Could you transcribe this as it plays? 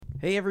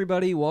Hey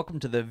everybody, welcome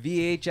to the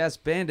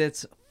VHS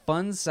Bandits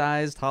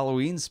fun-sized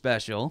Halloween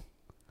special.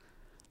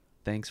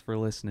 Thanks for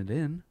listening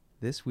in.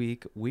 This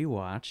week we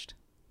watched...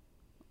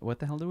 What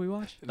the hell did we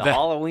watch? The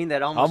Halloween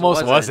that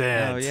almost Oh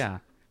wasn't. yeah,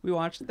 we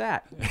watched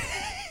that.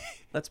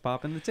 Let's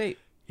pop in the tape.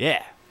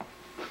 Yeah.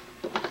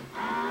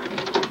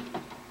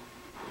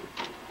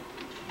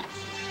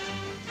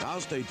 Now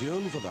stay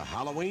tuned for the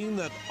Halloween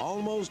that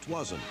almost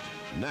wasn't,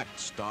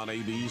 next on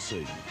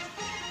ABC.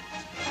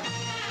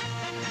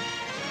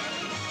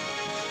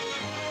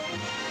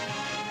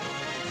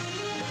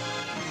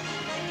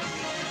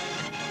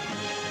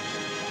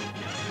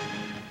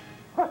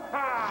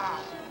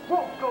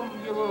 Welcome,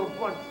 you little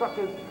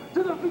bloodsuckers,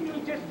 to the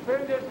VHS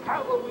Bandits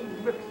Halloween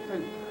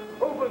mixtape.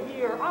 Over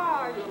here,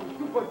 I am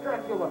Super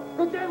Dracula,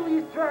 the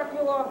deadliest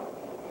Dracula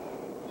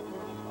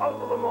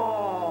of them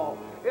all.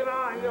 And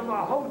I am the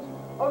host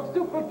of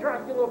Super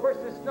Dracula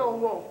vs. Snow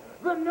Wolf,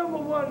 the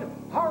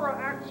 #1 horror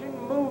action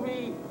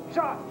movie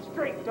shot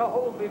straight to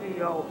home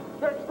video.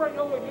 That's right,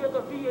 over here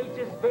the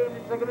VHS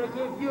Bandits are gonna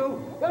give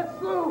you a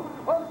slew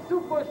of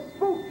super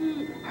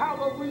spooky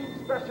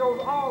Halloween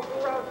specials all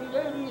throughout the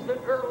 80s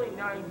and early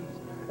 90s.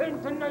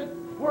 And tonight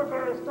we're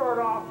gonna start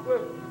off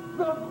with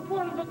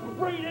one of the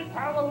greatest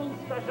Halloween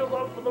specials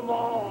of them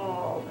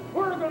all.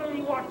 We're gonna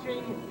be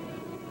watching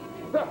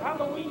the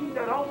Halloween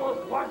that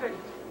almost wasn't.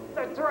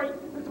 That's right,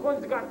 this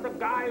one's got the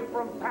guy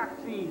from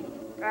Taxi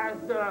as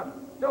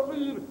the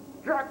lead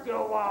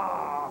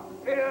Dracula,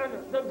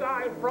 and the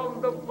guy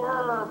from The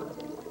Verb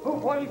who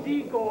plays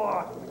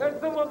Igor, and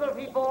some other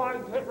people I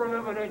can't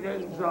remember their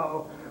names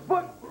though.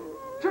 But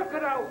check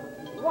it out,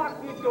 lock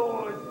your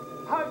doors,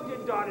 hide your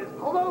daughters,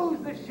 close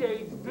the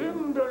shades,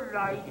 dim the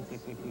lights,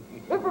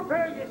 and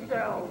prepare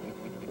yourselves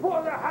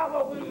for the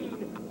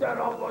Halloween that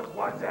almost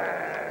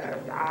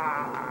wasn't.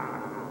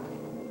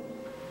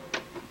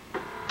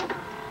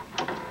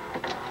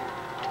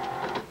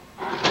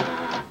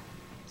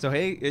 So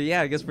hey,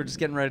 yeah, I guess we're just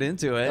getting right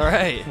into it. All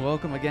right.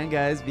 Welcome again,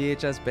 guys.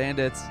 VHS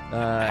Bandits.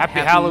 Happy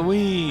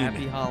Halloween.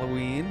 Happy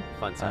Halloween.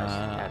 Fun size.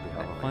 Happy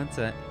Halloween. Fun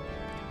set.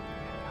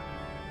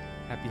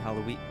 Happy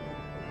Halloween.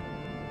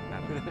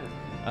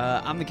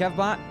 I'm the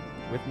Kevbot.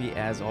 With me,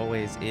 as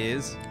always,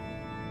 is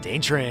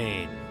Dane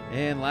Train.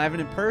 and live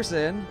and in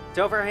person,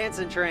 Dover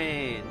Hansen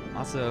Train.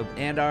 also,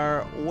 and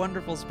our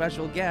wonderful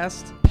special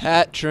guest,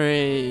 Pat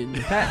Train.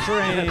 Pat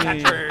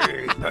Train.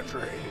 Pat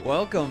Train.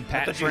 Welcome,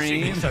 Pat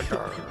Train.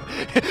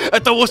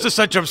 At the Worcester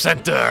Centrum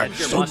Center.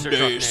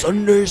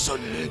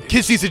 Sunday.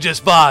 Kids seats are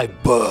just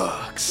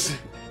 $5.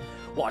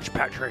 Watch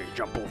Pat Train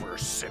jump over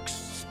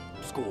 6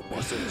 school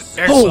buses.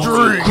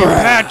 Extreme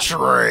Pat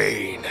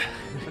Train.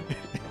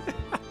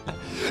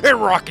 And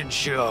Rockin'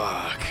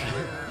 Shock.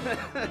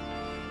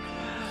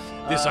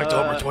 This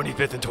October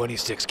 25th and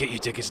 26th. Get your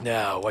tickets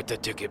now at the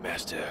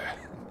Ticketmaster.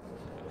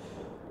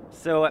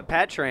 So,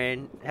 Pat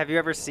Train, have you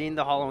ever seen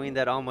the Halloween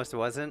that almost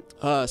wasn't?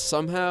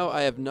 Somehow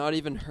I have not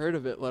even heard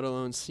of it, let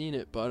alone seen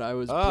it, but I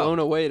was blown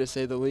away to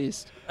say the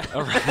least.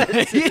 All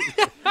right.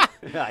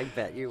 I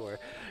bet you were.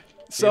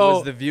 It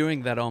was the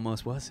viewing that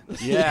almost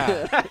wasn't.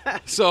 Yeah.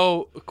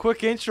 So, a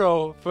quick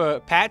intro for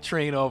Pat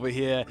Train over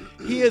here.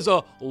 He is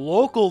a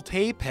local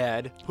tape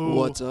head who...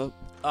 What's up?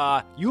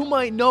 You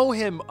might know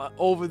him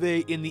over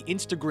there in the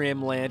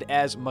Instagram land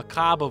as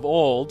Macabre of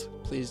Old.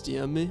 Please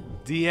DM me.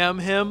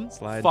 DM him,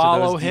 Slide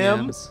follow to those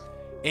him. DMs.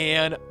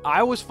 And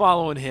I was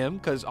following him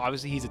because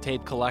obviously he's a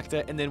tape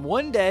collector. And then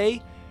one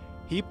day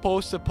he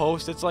posts a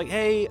post that's like,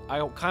 hey,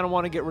 I kind of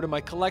want to get rid of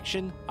my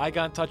collection. I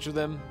got in touch with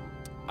him.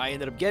 I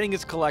ended up getting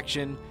his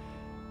collection.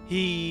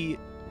 He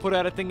put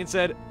out a thing and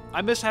said,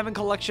 I miss having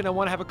collection. I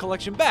want to have a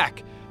collection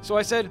back. So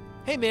I said,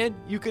 hey, man,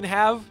 you can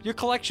have your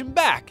collection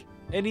back.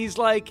 And he's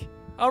like,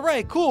 all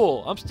right,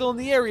 cool. I'm still in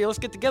the area. Let's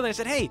get together. I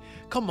said, hey,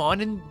 come on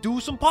and do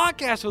some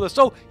podcasts with us.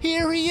 So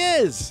here he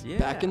is. Yeah.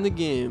 Back in the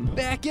game.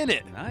 Back in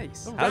it.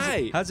 Nice. All How's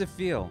right. it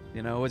feel?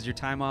 You know, was your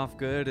time off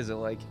good? Is it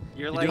like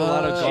You're you like do a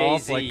lot of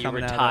golf, Jay-Z, like you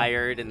coming out of-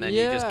 retired, and then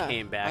yeah, you just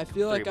came back I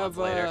feel 3 like months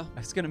I've later. I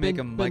was gonna make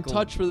a been Michael.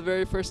 touched for the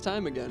very first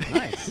time again.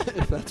 Nice.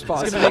 If that's I was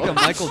possible. gonna make a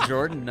Michael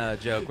Jordan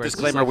joke. Where it's just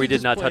Disclaimer, like we he did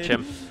just not touch played-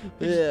 him.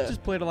 He Yeah.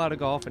 just played a lot of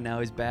golf, and now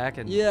he's back.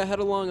 And Yeah, I had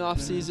a long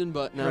off season,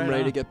 but now Right I'm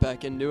ready on. to get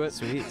back into it.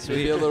 Sweet, Maybe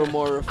sweet. a little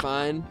more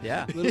refined.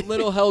 Yeah.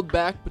 Little held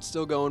back, but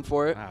still going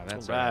for it. Wow,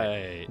 that's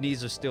Right. right.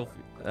 Knees are still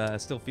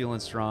feeling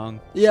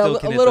strong. Yeah, Still a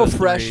can hit little those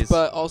fresh, threes.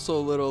 but also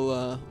a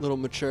little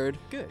matured.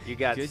 Good. You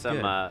got Good,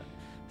 some good.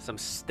 some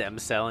stem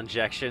cell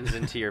injections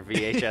into your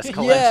VHS Yeah,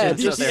 collection,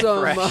 so just they're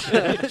some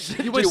fresh.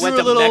 You You went went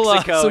through to a little,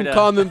 Mexico some to...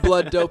 common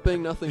blood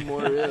doping, nothing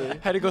more really.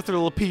 had to go through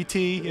a little PT,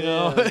 you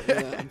know.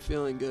 Yeah, I'm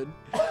feeling good.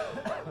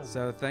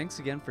 So thanks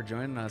again for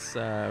joining us.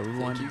 We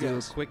wanted you to do a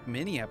guys. quick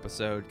mini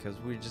episode because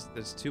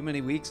there's too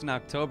many weeks in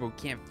October. We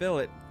can't fill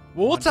it.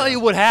 Well, we'll tell you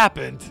what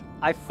happened.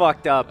 I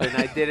fucked up, and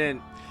I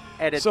didn't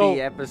edit So-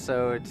 the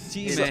episodes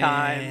in T-Man.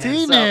 time.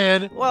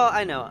 T-Man. Well,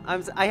 I know.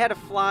 I had to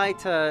fly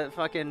to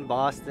fucking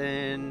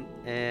Boston,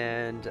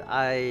 and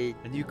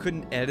And you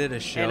couldn't edit a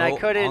show I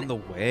couldn't- on the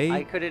way?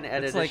 I couldn't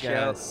edit like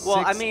a a show.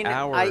 Well, I mean,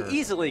 6-hour I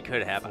easily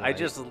could have. I flight.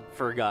 just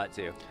forgot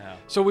to.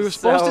 So we were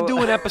supposed So- to do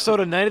an episode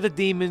of Night of the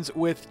Demons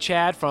with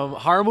Chad from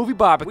Horror Movie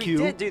Barbecue.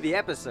 We did do the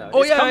episode.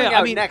 Oh It's yeah, coming yeah.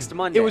 out I mean, next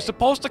Monday. It was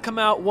supposed to come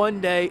out one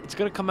day. It's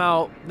gonna come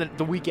out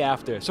the week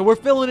after. So we're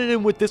filling it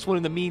in with this one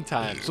in the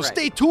meantime. So Right.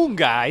 stay tuned,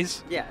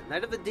 guys. Yeah,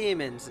 Night of the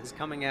Demons is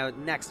coming out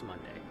next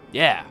Monday.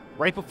 Yeah,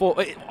 right before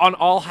on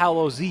All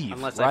Hallows Eve,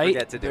 Unless I right?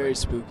 forget to do Very it.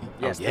 spooky.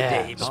 Yes,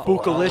 Yeah, the day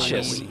before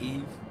spookalicious. Halloween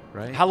Eve.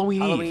 Right?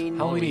 Halloween Eve. Halloween,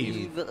 Halloween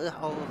Eve.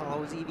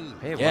 Halloween Eve.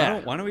 Hey, Yeah.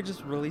 why don't we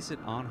just release it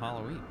on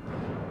Halloween?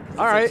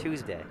 All right. It's a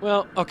Tuesday.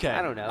 Well, okay.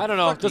 I don't know. I don't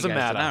know. Fuck It doesn't you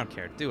guys, matter. I don't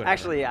care. Do it.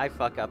 Actually, I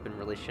fuck up and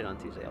release shit on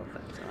Tuesday all the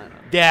time, so I don't know.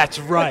 That's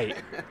right.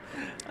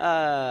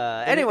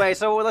 Anyway,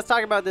 so let's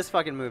talk about this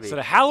fucking movie. So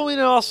the Halloween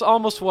also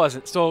almost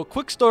wasn't. So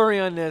quick story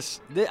on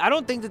this. I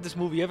don't think that this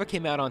movie ever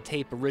came out on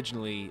tape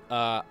originally.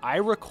 I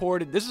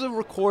recorded. This is a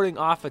recording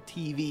off of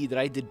TV that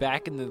I did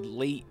back in the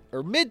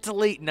mid to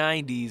late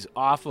 90s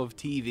off of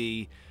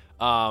TV,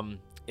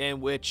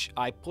 in which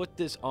I put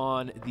this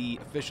on the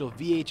official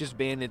VHS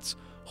Bandits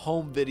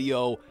home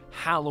video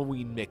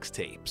Halloween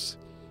mixtapes.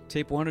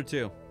 Tape 1 or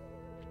 2?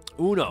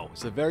 Uno.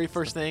 It's the very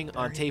first thing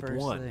on very tape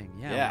first 1. thing,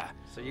 yeah. Yeah.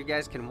 So you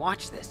guys can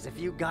watch this if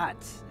you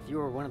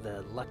were one of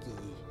the lucky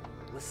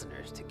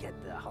listeners to get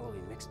the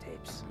Halloween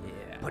mixtapes.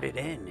 Yeah. Put it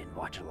in and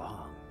watch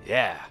along.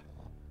 Yeah.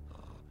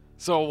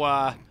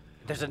 So,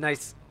 There's a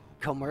nice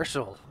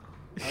commercial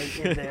right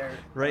in there.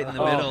 Right in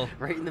the Oh. middle.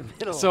 Right in the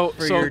middle. so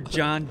For your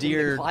John in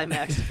Deere. the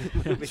climax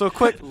of the movie. So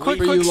quick For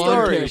you lawn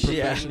story. care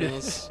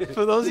professionals.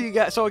 For those of you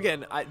guys, so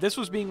again, this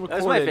was being That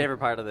recorded. was my favorite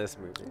part of this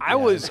movie. I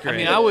was, I great.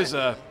 mean, I was,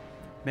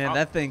 Man,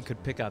 that thing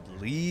could pick up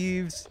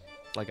leaves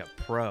like a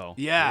pro.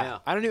 yeah. Yeah.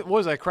 I don't even, what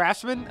was I,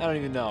 Craftsman? I don't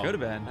even know. Could have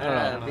been.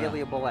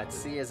 Available at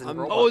Sears and I'm-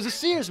 Roebuck. Oh, it was a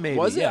Sears maybe.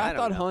 Was it? Yeah. I don't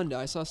thought know. Honda.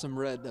 I saw some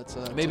red. That's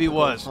Maybe it typical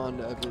was.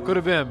 Honda everywhere. Could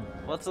have been.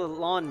 Well, it's a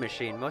lawn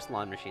machine. Most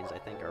lawn machines, I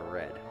think, are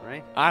red,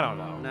 right? I don't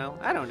know. No,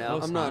 I don't know.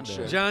 I'm not Honda.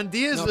 sure. John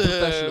Deere's Not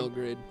professional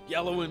grade.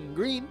 yellow and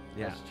green.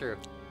 Yeah. That's true.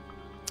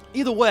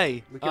 Either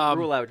way. We can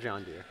rule out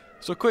John Deere.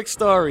 So quick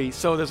story.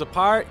 So there's a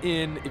part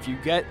in, if you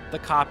get the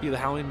copy of the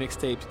Halloween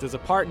mixtapes, there's a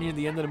part near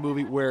the end of the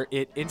movie where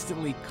it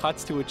instantly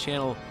cuts to a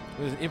channel.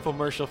 There's an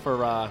infomercial for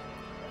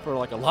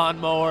like a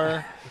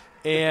lawnmower,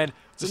 and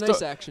It's the a nice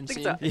sto- action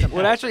think scene. it's a-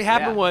 What actually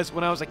happened Yeah. was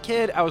when I was a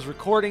kid, I was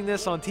recording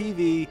this on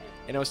TV,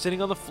 and I was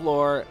sitting on the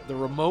floor. The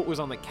remote was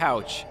on the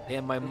couch,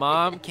 and my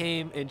mom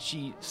came and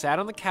she sat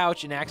on the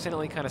couch and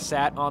accidentally kind of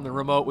sat on the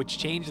remote, which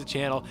changed the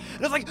channel.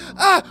 And I was like,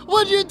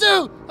 what'd you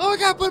do? Oh my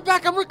God, put it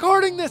back! I'm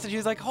recording this. And she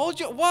was like, hold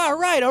your, all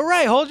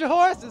right, hold your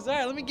horses. All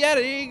right, let me get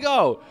it. Here you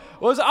go.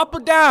 Was it up or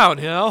down?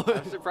 You know?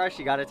 I'm surprised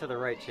she got it to the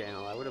right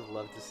channel. I would have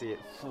loved to see it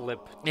flip.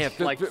 Yeah,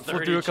 like flip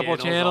 30 through a couple of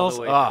channels.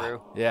 channels. All the way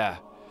through.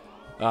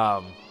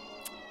 Yeah.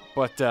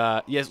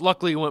 But yes,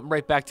 luckily it went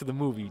right back to the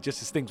movie,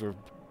 just as things were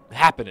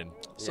happening.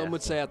 Some Yeah.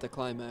 would say at the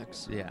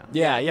climax. Yeah.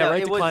 Yeah, No,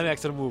 right it to was-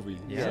 climax of the movie.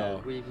 Yeah.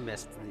 So. We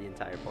missed the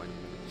entire point of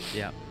the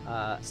movie.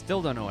 Yeah.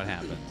 Still don't know what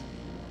happened.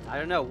 I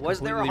don't know. Was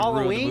there a Completely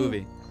ruined Halloween? the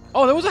movie.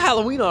 Oh, there was a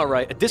Halloween, all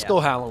right, a disco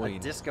Yeah, Halloween. A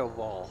disco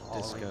ball.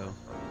 Halloween. Disco.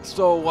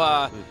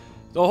 So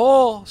the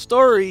whole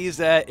story is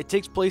that it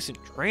takes place in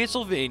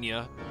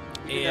Transylvania,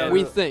 Even and though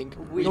We think.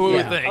 we yeah,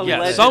 think, allegedly-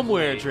 yeah,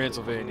 somewhere in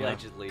Transylvania.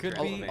 Allegedly, Could be.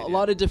 Transylvania. A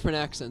lot of different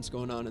accents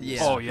going on in this,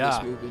 Yeah. Oh, in yeah.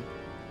 this movie.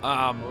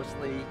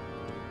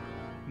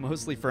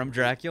 Mostly from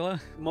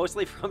Dracula.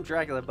 Mostly from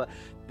Dracula, but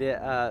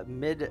the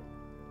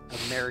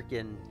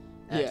mid-American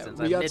Yeah, accents.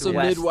 we got some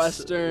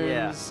Midwest-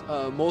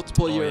 Midwesterns,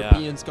 multiple Oh, yeah.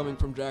 Europeans coming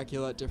from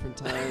Dracula at different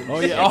times. Oh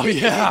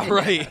yeah,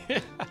 right.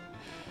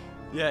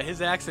 Yeah,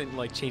 his accent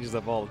like changes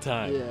up all the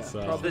time. Yeah, so.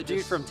 Yeah. probably. The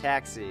dude from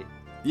Taxi.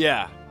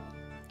 Yeah.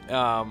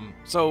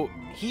 So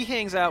he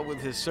hangs out with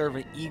his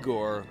servant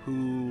Igor,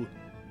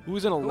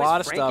 who's in a Who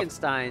lot is of stuff.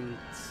 Frankenstein's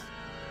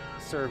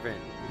servant.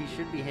 He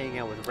should be hanging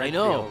out with I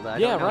Redfield. know. I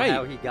Yeah, don't know right.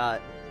 how he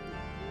got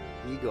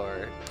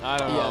Igor. I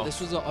don't know. Yeah,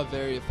 this was a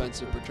very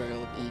offensive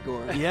portrayal of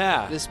Igor.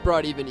 Yeah. This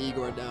brought even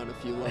Igor down a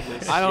few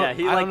levels. I don't- yeah,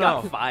 he I like don't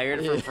know. got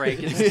fired from Yeah.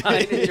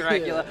 Frankenstein and Yeah.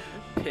 Dracula.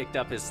 Picked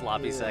up his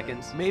sloppy Yeah.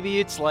 seconds.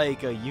 Maybe it's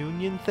like a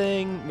union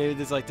thing. Maybe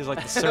there's like the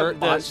Monster servants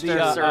monster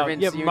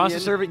union.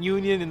 servant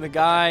union, and the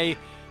guy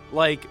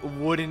like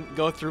wouldn't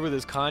go through with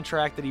his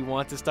contract that he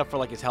wanted stuff for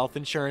like his health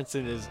insurance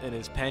and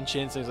his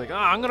pension. So he's like,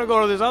 I'm gonna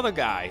go to this other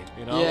guy.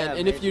 You know? Yeah, Yeah,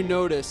 and if you maybe.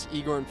 notice,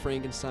 Igor and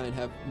Frankenstein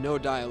have no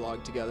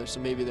dialogue together, so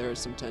maybe there is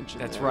some tension.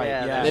 That's there. right.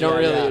 Yeah, Yeah, They don't yeah,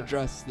 really yeah.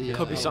 address the.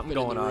 Could be something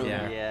elephant in going the on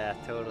room. there. Yeah,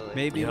 totally.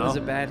 Maybe You it was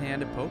know? a bad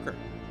hand at poker.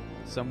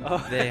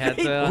 Oh, They had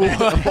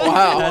to,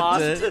 Wow.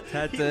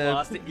 had to He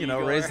lost to you know,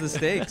 Igor. raise the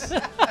stakes.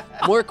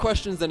 More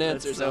questions than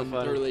answers so on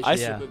funny. the I,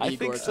 relationship of I Igor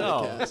think to the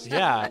so. cast.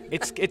 Yeah,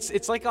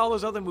 it's like all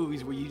those other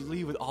movies where you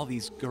leave with all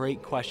these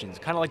great questions,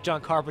 kind of like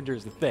John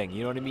Carpenter's The Thing.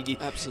 You know what I mean? You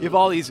Absolutely. have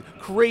all these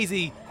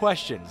crazy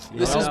questions. you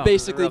This know? is know.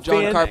 basically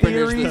John Fan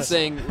Carpenter's The theories.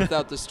 Thing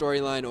without the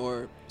storyline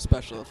or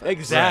special effects.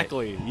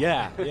 Exactly.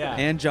 Yeah. Yeah.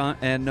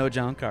 And no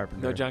John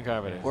Carpenter. no John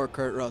Carpenter. Or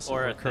Kurt Russell.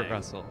 Or a Kurt thing.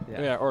 Russell.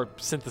 yeah. Or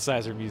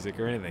synthesizer music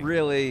or anything.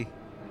 Really,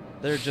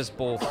 they're just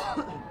both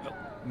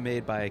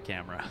made by a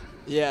camera.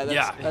 Yeah,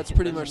 that's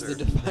pretty much the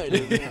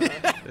defining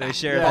They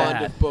share bond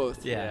that. of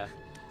both. Yeah.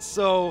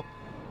 So,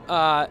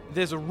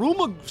 there's a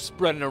rumor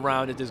spreading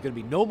around that there's going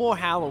to be no more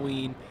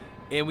Halloween,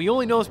 and we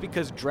only know this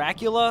because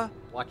Dracula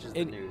Watches the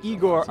and news.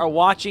 Igor are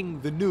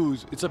watching the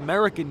news. It's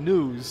American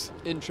news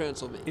In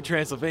Transylvania. in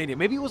Transylvania.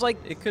 Maybe it was like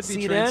It could be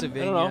CNN?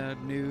 Transylvania I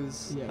don't know.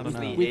 news. Yeah, I don't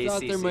know. we thought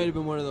there ACC. might have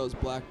been one of those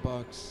black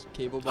box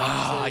cable box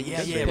Ah, things yeah,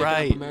 that yeah, pick up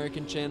right.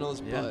 American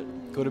channels, Yeah. but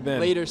Could have been.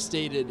 later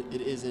stated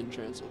it is in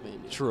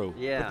Transylvania. True.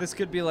 Yeah. But this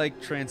could be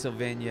like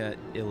Transylvania,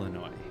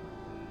 Illinois.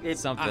 it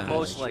something.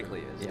 most True.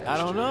 likely is. Yeah. I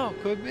don't know.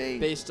 Could be.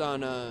 Based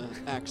on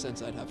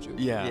accents, I'd have to.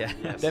 Yeah. Yeah.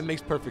 Yes. That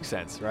makes perfect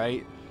sense,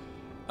 right?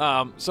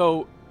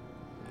 So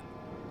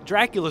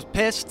Dracula's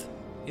pissed,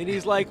 and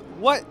he's like,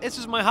 "What? This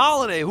is my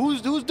holiday.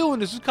 Who's doing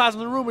this? Who's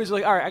causing the rumor?" He's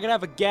like, "All right, I gotta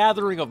have a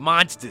gathering of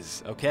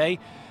monsters, okay?"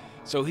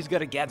 So he's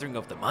got a gathering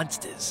of the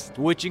monsters,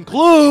 which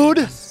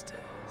include.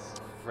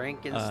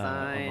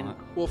 Frankenstein.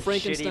 Well, Shitty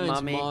Frankenstein's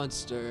mummy.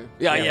 monster.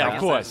 Yeah, Yeah, of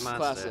course. Frankenstein's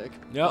monster.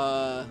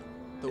 Classic.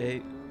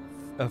 Yep.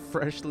 The, A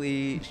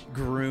freshly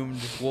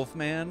groomed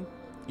wolfman,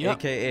 Yep.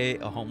 aka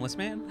a homeless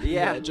man.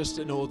 yeah. Yeah. just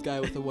an old guy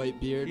with a white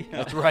beard.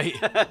 That's right.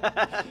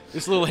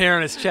 This little hair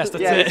on his chest.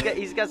 That's yeah, it.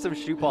 he's got some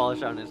shoe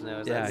polish on his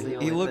nose. Yeah, That's the he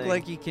only looked thing.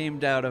 like he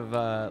came out of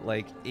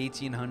like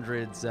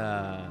 1800s,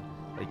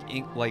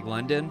 like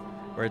London,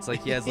 where it's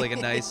like he has like a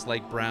nice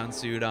like brown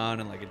suit on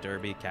and like a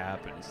derby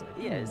cap, and he's like,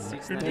 Yeah, his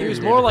suit's "Ooh, not He was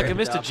very more like a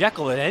ripped Mr. up.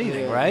 Jekyll than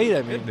anything, Yeah. right?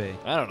 I Could mean, be.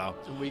 I don't know.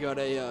 And we got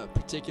a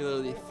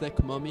particularly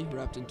thick mummy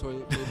wrapped in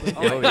toilet paper.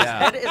 Oh, Oh, his yeah.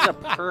 head is a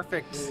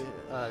perfect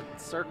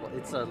circle.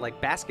 It's like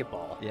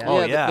basketball. Yeah. Oh,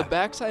 yeah, yeah. The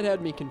backside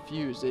had me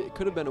confused. It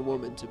could have been a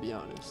woman, to be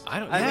honest. I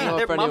don't. I yeah. mean, know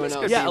their if anyone mummies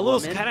else- could Yeah, be a little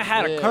women. kind of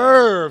had a Yeah.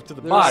 curve to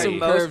the There was body. some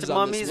Most curves on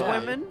mummies this guy.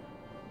 women.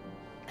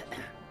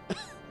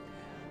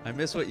 I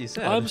missed what you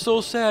said. I'm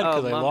so sad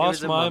because Oh, I mum- it lost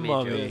was a my mummy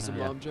mummy. joke. Yeah, it's a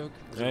Yeah. mom joke.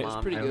 Right. It's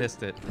pretty I good.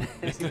 missed it.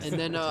 And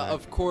then,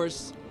 of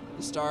course,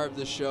 the star of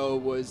the show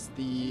was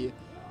the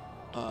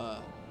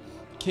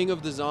king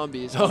of the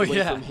zombies all Oh, the way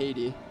yeah. from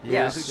Haiti.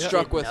 Yeah, who's who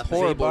struck did with nothing.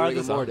 horrible Zabar the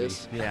rigor zombie.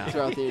 mortis Yeah.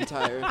 throughout the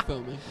entire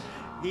filming.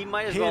 He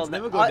might as Hands well.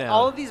 never go all, down.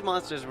 all of these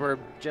monsters were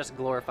just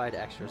glorified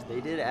extras.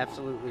 They did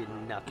absolutely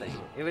nothing.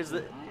 It was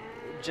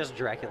just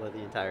Dracula the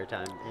entire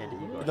time and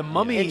Igor. The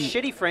mummy. And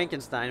shitty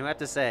Frankenstein, who I have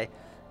to say,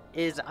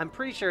 I'm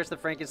pretty sure it's the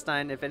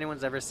Frankenstein, if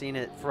anyone's ever seen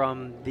it,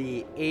 from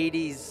the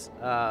 80s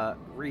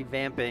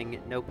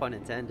revamping, no pun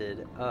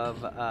intended,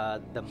 of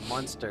the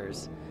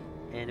Munsters.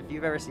 And if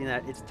you've ever seen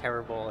that, it's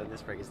terrible, and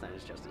this Frankenstein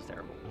is just as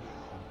terrible.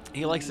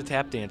 He likes to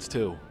tap dance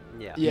too.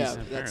 Yeah. Yeah, He's-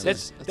 that's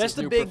That's his that's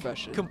the new big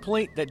profession.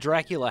 complaint that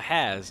Dracula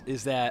has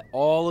is that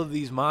all of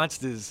these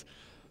monsters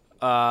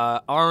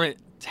aren't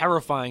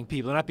terrifying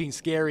people. They're not being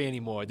scary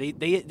anymore. They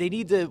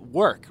need to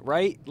work,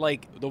 right?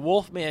 Like the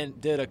Wolfman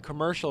did a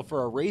commercial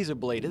for a razor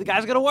blade. The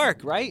guy's got to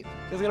work, right?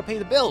 He's got to pay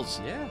the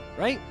bills, Yeah,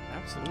 right?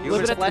 absolutely. He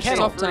Living was at the fleshing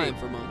kennel. Tough free. time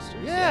for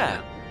monsters.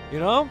 Yeah. You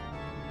know?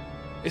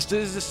 It's the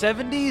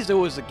 70s. There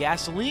was a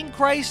gasoline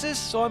crisis.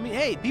 So, I mean,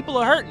 hey, people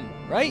are hurting,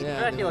 right? Yeah,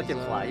 Dracula there can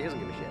was, fly. He doesn't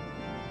give a shit.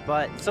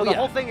 But so Oh, the yeah.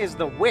 whole thing is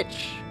the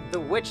witch. The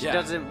witch Yeah.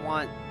 doesn't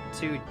want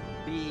to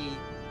be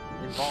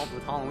involved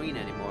with Halloween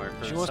anymore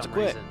for She wants some to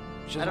quit. reason.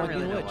 She I doesn't don't like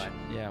really being know a witch.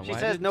 why. Yeah, She why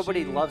says did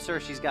nobody she- loves her.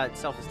 She's got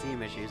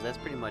self-esteem issues. That's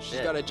pretty much She's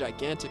it. got a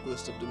gigantic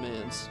list of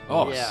demands.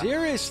 Oh, Yeah.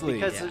 seriously?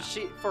 because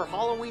Yeah. for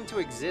Halloween to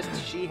exist,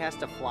 she has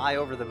to fly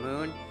over the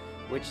moon,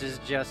 which is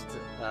just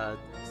a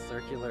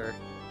circular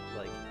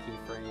like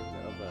keyframe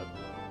of a.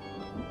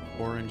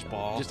 Orange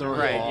ball. Just a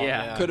Right, ball,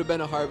 yeah. Could have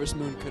been a harvest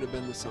moon. Could have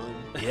been the sun.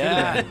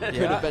 Yeah. Could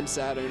yeah. have been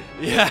Saturn.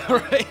 Yeah,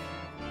 right.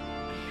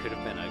 Could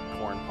have been a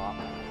corn pop.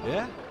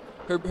 Yeah.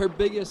 Her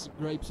biggest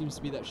gripe seems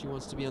to be that she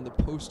wants to be on the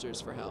posters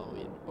for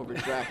Halloween over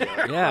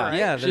Dracula. Yeah.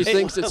 Yeah, She there's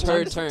thinks it's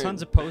her tons, turn.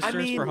 Tons of posters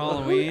mean, for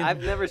Halloween.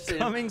 I've never seen.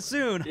 Coming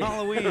soon, Yeah,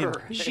 Halloween. right.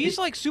 She's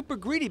like super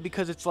greedy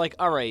because it's like,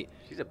 all right,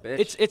 She's a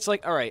bitch. it's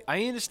like, all right,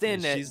 I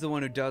understand that. She's the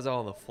one who does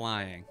all the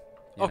flying.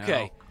 you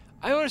Okay, know?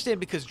 I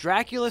understand because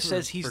Dracula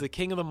says he's for- the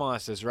king of the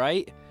monsters,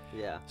 right?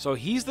 yeah. So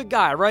he's the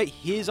guy, right?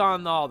 He's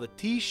on all the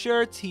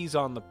T-shirts. He's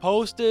on the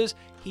posters.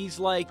 He's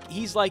like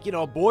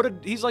board.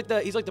 He's like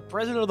the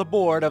president of the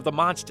board of the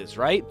monsters,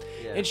 right?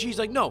 Yeah. And she's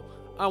like, no,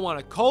 I want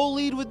to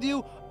co-lead with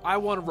you. I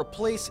want to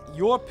replace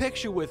your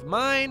picture with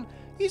mine.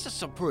 These are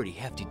some pretty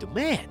hefty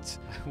demands.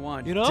 I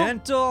want You know?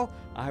 dental.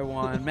 I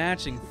want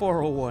matching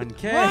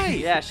 401k. Right.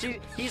 Yeah,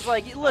 he's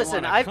like,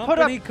 listen, want a I've put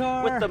up company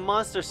car." with the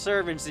Monster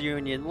Servants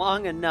Union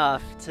long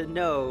enough to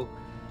know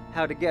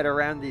how to get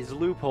around these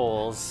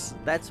loopholes.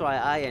 That's why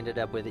I ended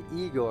up with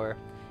Igor.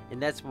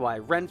 And that's why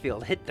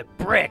Renfield hit the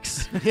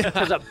bricks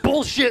because of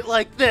bullshit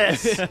like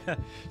this.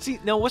 See,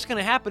 now what's going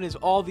to happen is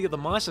all the other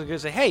monsters are going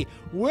to say, hey,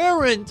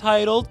 we're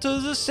entitled to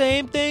the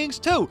same things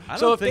too. I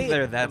so don't if think they,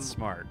 they're that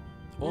smart.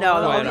 No, Quite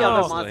all the other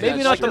honestly. monsters.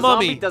 Maybe like not the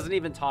zombie mummy. doesn't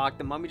even talk.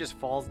 The mummy just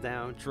falls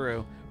down.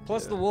 True.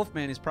 Plus, the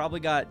Wolfman, he's probably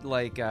got,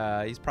 like,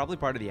 he's probably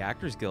part of the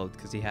Actors Guild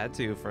because he had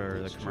to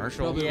for the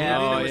commercial. Probably Yeah,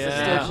 Oh, it was yeah. the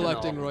Still national.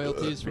 collecting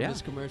royalties from Yeah.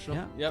 this commercial.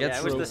 Yeah. Yep. Yeah, Gets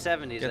it was the- the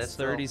 70s. Gets That's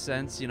still- 30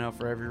 cents,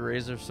 for every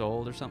razor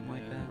sold or something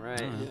like that.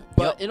 Right. I don't know. Yeah.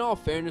 But in all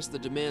fairness, the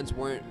demands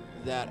weren't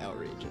that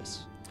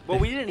outrageous. Well,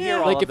 we didn't hear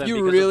all Like of if them you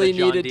because really of the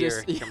John needed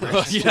Deere to,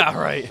 commercial. yeah,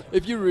 right.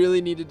 If you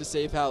really needed to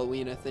save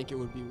Halloween, I think it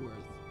would be worth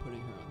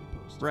putting her on the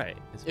poster. Right.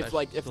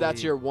 If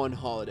that's your one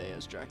holiday,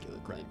 as Dracula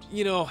claimed.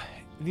 You know,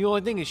 the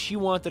only thing is she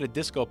wanted a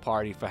disco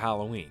party for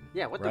Halloween.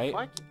 Yeah, what right? the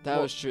fuck? That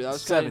Well, was true. That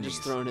was kind of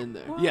just 70s. thrown in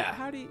there. Well, Yeah.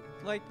 How do you,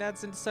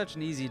 that's such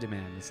an easy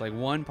demand. It's like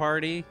one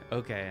party,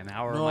 okay, an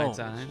hour No. of my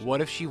time.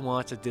 What if she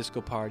wants a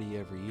disco party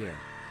every year?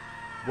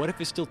 What if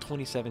it's still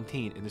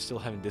 2017 and they're still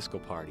having disco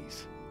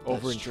parties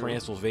over That's in true.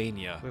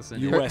 Transylvania,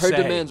 Listen, Her, USA?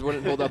 her demands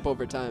wouldn't hold up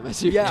over time. I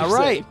see what Yeah, you're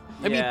right.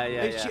 saying.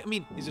 Yeah. I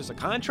mean, is this a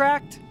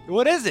contract?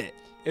 What is it?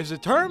 Is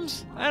it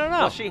terms? I don't know.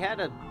 Well, she had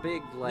a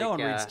big like. no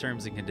one reads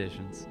terms and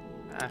conditions.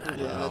 I don't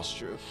Yeah, know. that's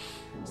true.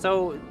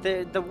 So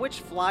the witch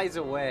flies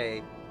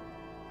away.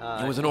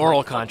 It was an she's oral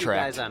like, "Fuck you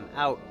contract." guys, I'm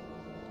out.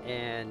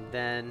 And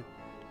then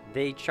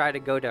they try to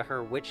go to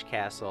her witch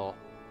castle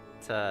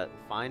to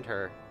find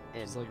her.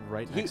 And It's like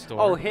right he- next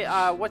door.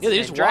 Oh, what's Yeah, they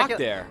his just name? walk Dracula,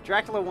 there.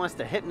 Dracula wants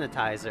to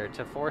hypnotize her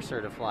to force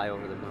her to fly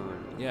over the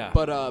moon. yeah.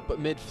 But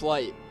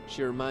mid-flight,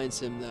 she reminds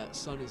him that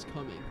sun is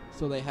coming,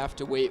 so they have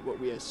to wait what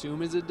we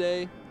assume is a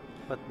day,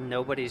 But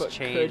nobody's but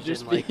changed. could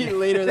just and, like, be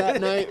later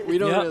that night. We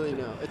don't Yep. really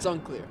know. It's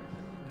unclear.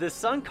 the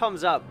sun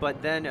comes up,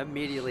 but then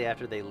immediately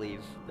after they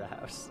leave the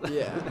house.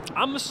 Yeah.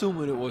 I'm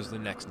assuming it was the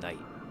next night.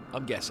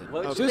 I'm guessing.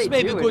 What So did this they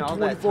may be do a in good all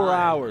that 24 time?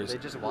 hours. They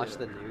just watch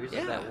the news Yeah,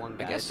 of that one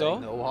I guy guess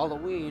saying, so. "No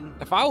Halloween."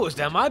 If I was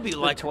them, I'd be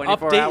like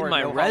 24 updating hour my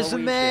no Halloween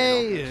resume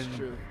channel. That's and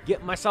true.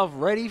 getting myself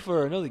ready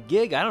for another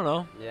gig. I don't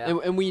know. Yeah.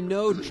 And we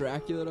know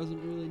Dracula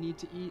doesn't really need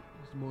to eat.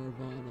 He's more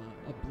of on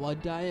a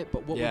blood diet.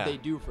 But what Yeah. would they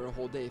do for a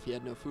whole day if he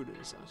had no food in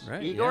his house?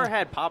 Right. Igor yeah.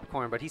 had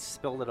popcorn, but he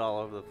spilled it all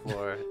over the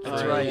floor.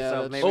 That's right. Yeah,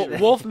 So that's maybe Oh, true.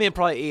 Wolfman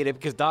probably ate it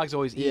because dogs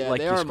always eat Yeah, like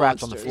they the are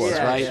scraps on the monsters. floor,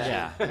 Yeah, right?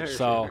 yeah.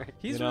 So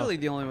He's you know. really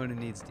the only one who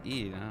needs to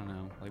eat. I don't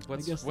know. Like,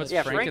 what's guess what's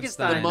Yeah,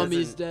 Frankenstein? The Frankenstein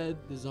mummy's doesn't- dead.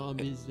 The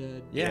zombie's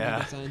dead. Yeah.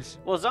 Frankenstein's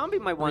Well, zombie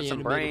might want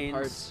some reanimated brains.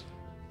 parts.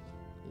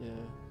 Yeah.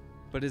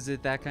 But is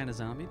it that kind of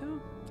zombie though?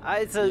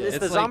 It's Yeah, the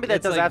it's like- zombie that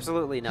it's does like-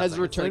 absolutely nothing. Has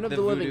Return like of the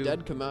the Living voodoo-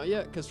 Dead come out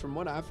yet? Because from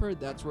what I've heard,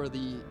 that's where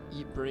the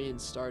eat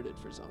brains started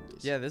for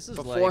zombies. Yeah, this is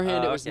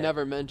Beforehand, Oh, it was okay.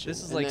 never mentioned. This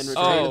is and like then so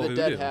Return of the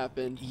Dead voodoo.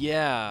 happened,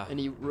 Yeah. and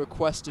he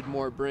requested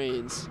more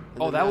brains. and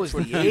Oh, then that that's was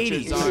when the future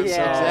 80s. zombies-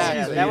 Yeah,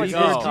 exactly. that was There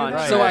his you go.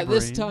 contract. So Right. at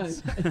this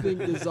Brains. time, I think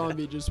the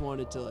zombie just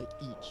wanted to like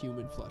eat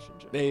human flesh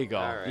and There you go.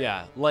 All right.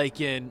 Yeah, like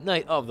in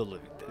Night of the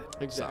Living Dead.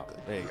 Exactly.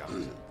 So, there you go.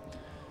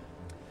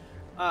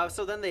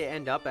 So then they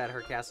end up at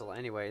her castle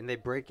anyway, and they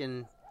break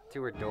in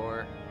to her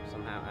door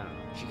somehow. I don't know.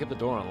 She kept the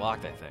door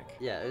unlocked, I think.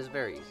 Yeah, it was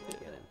very easy to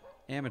get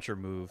in. Amateur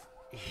move.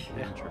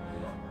 Amateur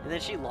move. And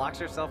then she locks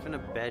herself in a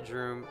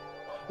bedroom.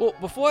 Well,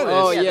 before this,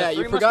 Oh Yeah, the yeah, you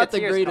Three forgot the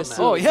Musketeers greatest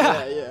come scene. out.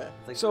 Oh, yeah. yeah.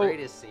 It's like so the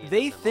greatest scene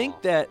they of them think all.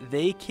 that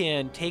they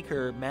can take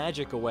her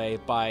magic away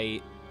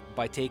by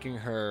taking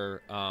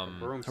her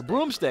Broomstick.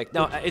 broomstick.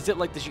 Now, is it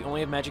like does she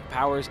only have magic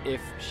powers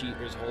if she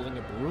is holding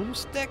a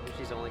broomstick?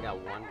 She's only got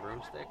one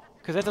broomstick.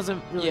 Because that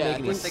doesn't really Yeah, I make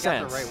any think They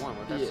sense. got the right one.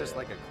 But that's Yeah. just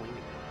like a cleaning.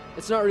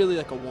 It's not really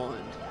like a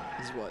wand,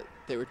 is what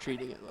they were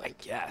treating it I like.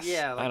 guess.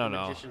 Yeah, like I don't a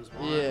know. magician's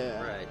wand.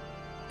 Yeah. Right.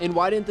 And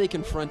why didn't they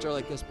confront her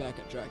like this back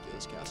at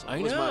Dracula's castle?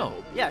 I was my know.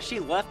 hope. Yeah, she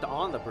left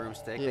on the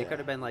broomstick. They Yeah. could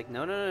have been like,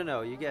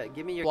 no. You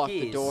give me your Block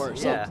the keys. door or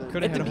Yeah. something.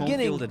 Could have At had the a home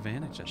beginning, field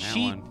advantage on that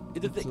She,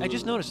 one. I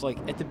just noticed, like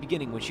at the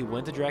beginning when she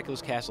went to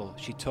Dracula's castle,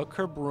 she took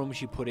her broom,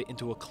 she put it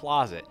into a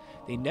closet.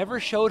 They never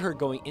showed her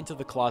going into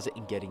the closet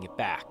and getting it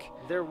back.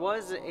 There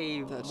was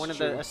That's one of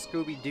true. the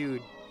Scooby Doo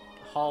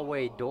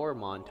hallway door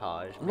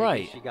montage. Maybe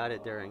Right. She got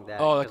it during that.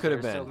 Oh, that 'cause could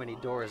have there were so been. many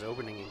doors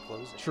opening and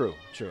closing. True.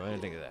 I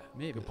didn't think of that.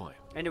 Maybe. Good point.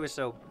 And it was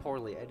so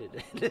poorly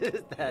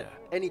edited that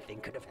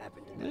anything could have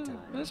happened in that time.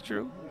 That's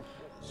true.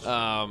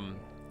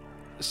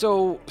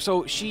 So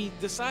she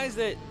decides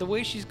that the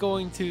way she's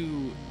going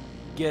to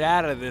get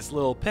out of this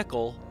little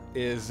pickle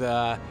is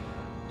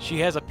she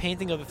has a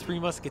painting of the Three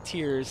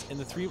Musketeers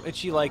and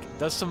she like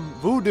does some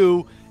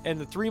voodoo and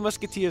the Three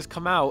Musketeers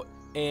come out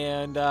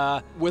and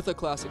With a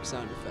classic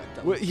sound effect.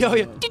 that wh- was, yeah,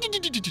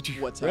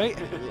 What's right?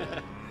 happening?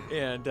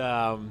 Yeah.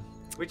 And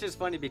Which is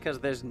funny because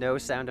there's no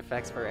sound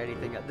effects for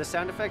anything. The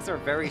sound effects are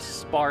very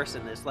sparse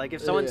in this. Like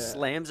if someone Yeah.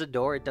 slams a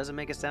door, it doesn't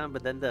make a sound,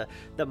 but then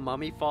the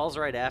mummy falls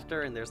right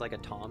after and there's like a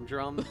tom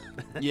drum.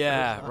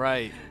 yeah,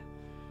 right.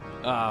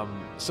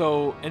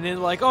 So and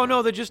then like, oh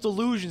no, they're just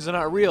illusions, they're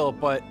not real,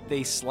 but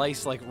they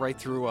slice like right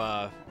through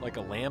like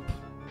a lamp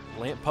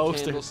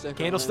post Candlestick. or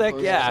candlestick,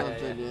 lamppost or yeah.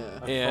 something, yeah.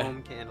 A Yeah.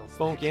 foam candlestick.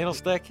 Phone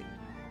candlestick,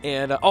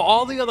 and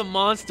all the other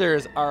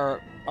monsters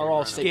are all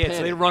run scared, so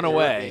they panic. run They run-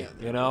 away. yeah,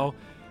 they You know,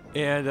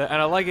 And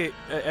I like it.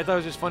 I thought it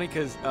was just funny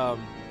because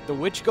the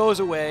witch goes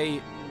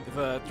away,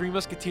 the Three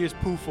Musketeers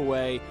poof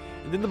away,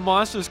 and then the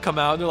monsters come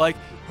out and they're like,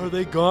 "Are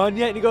they gone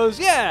yet?" And he goes,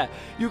 "Yeah,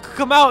 you can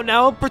come out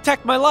now and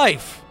protect my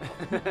life."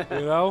 You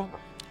know?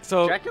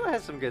 So Dracula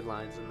has some good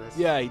lines in this.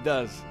 yeah, he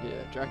does. Yeah,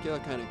 Dracula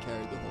kind of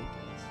carried the whole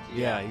cast.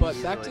 Yeah, But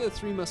he's back to really- the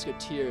Three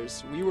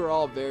Musketeers, we were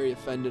all very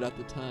offended at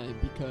the time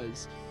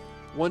because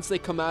once they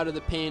come out of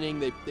the painting,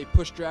 they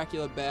push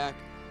Dracula back,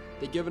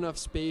 they give enough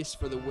space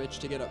for the witch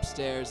to get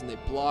upstairs, and they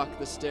block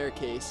the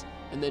staircase,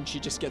 and then she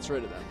just gets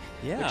rid of them.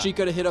 Yeah. Like she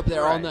could have hit up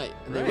there all Right. night,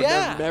 and they Right. would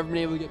Yeah. never been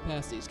able to get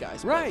past these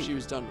guys. Right. But she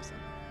was done with them.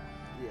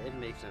 Yeah, it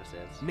makes no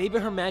sense. Maybe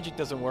her magic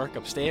doesn't work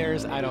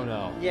upstairs. I don't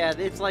know. Yeah,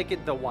 it's like the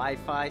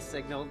Wi-Fi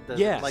signal.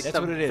 Yes, like that's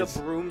what it is. The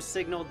broom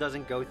signal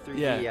doesn't go through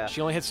Yeah, the.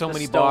 she only hit so the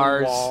many stone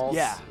bars. walls.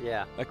 Yeah,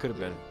 Yeah. that could have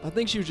been. I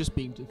think she was just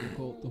being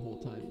difficult the whole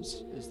time.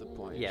 Is the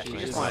point? Yeah, she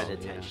was just wanted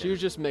attention. She was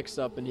just mixed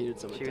up and needed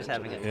some She attention. was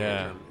having a Yeah.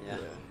 tantrum. Yeah.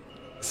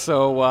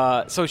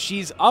 So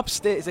she's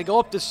upstairs. They go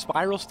up this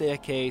spiral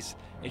staircase,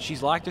 and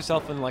she's locked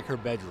herself in like her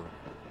bedroom,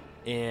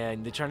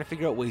 and they're trying to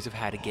figure out ways of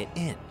how to get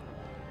in.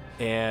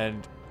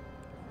 And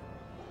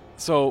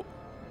so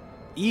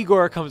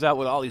Igor comes out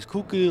with all these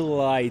kooky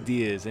little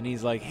ideas, and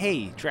he's like,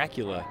 "Hey,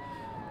 Dracula,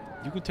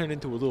 you can turn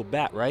into a little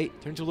bat, right?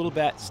 Turn into a little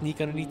bat, sneak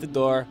underneath the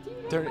door,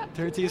 turn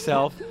it to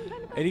yourself,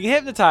 and you can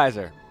hypnotize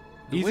her.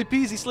 Easy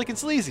peasy, slick and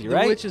sleazy, The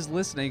right?" witch is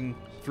listening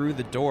through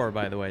the door,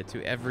 by the way,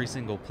 to every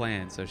single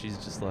plan, so she's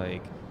just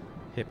like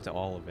hip to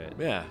all of it.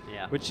 Yeah.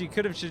 Yeah. Which she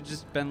should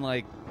just been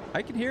like,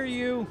 I can hear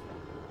you.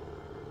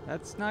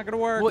 That's not gonna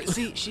work. Well,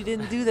 see, she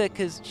didn't do that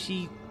because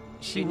she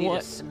needed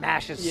to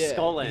smash his Yeah.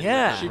 skull in.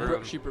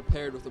 Yeah. She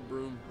prepared with a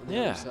broom on the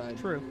Yeah. other side.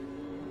 True.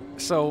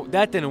 So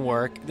that didn't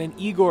work. Then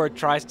Igor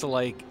tries to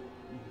like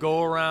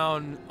go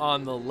around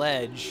on the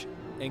ledge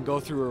and go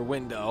through her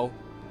window.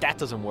 That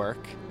doesn't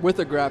work. With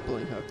a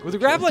grappling hook. With a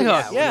grappling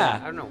hook, I yeah.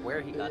 don't know where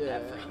he got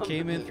that from.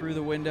 Came in through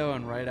the window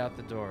and right out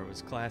the door. It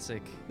was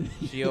classic.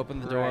 She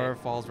opened the door, Right.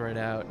 falls right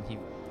out, and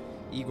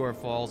Igor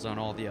falls on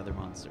all the other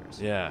monsters.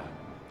 Yeah.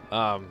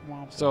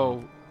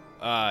 So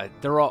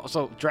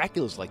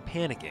Dracula's like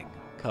panicking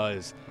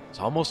because it's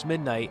almost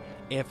midnight,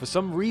 and for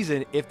some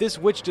reason, if this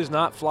witch does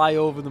not fly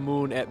over the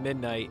moon at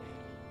midnight,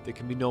 there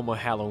can be no more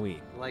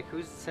Halloween. Like,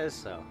 who says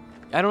so?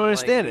 I don't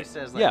understand who it.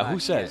 says, like, Yeah, I who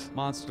says?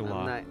 Monster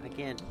law. I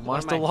can't.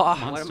 Monster what am I, law. What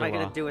am Monster I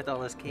gonna law. do with all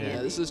this candy?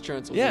 Yeah, this is Yeah.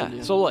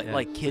 Transylvania. So Yeah.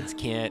 like kids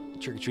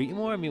can't trick or treat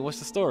anymore. I mean, what's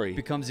the story?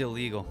 Becomes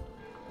illegal.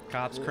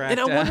 Cops crack And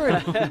I'm down.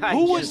 wondering, I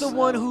who was guess the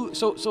one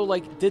so. who? So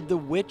like, did the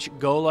witch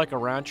go like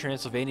around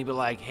Transylvania, be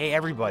like, "Hey,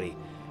 everybody,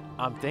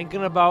 I'm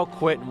thinking about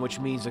quitting, which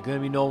means there's gonna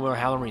be no more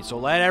Halloween. So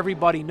let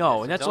everybody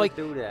know." And that's Don't like,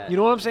 do that. you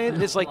know what I'm saying?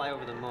 It's like, Fly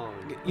over the moon.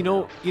 you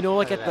know,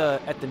 like Cut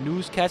at it the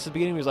newscast at the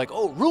beginning, it was like,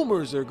 "Oh,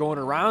 rumors are going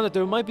around that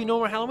there might be no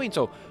more Halloween."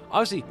 So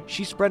obviously,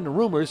 she's spreading the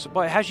rumors,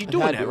 but how's she It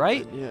doing had that, to-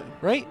 right? Yeah.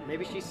 Right?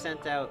 Maybe she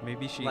sent out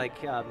Maybe she.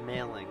 like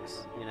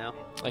mailings, you know?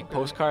 Like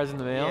postcards in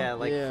the mail. Yeah,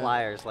 like Yeah.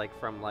 flyers, like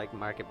from like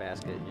Market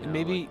Basket. You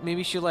know,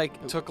 Maybe she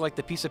like took like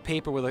the piece of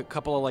paper with a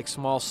couple of like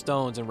small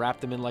stones and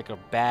wrapped them in like a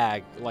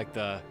bag,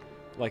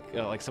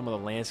 like some of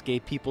the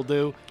landscape people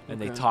do,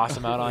 and they Okay. toss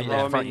them out on Yeah,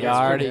 their I front mean, that's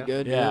yard. pretty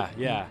good, Yeah, yeah.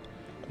 yeah.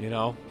 You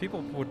know,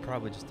 People would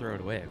probably just throw it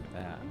away after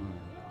that.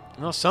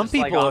 no, some Just,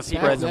 like, people on have people's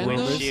spread the Back then,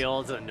 rumors. though?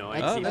 shields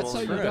annoying Oh, people. That's how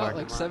you true. got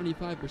like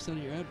 75%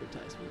 of your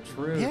advertisement.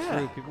 True, Yeah.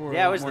 true. People were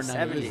Yeah, a it lot was more the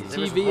naive. 70s. It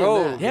was TV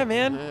rogue. and that. Yeah,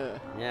 man. Yeah.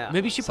 Yeah.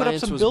 Maybe she put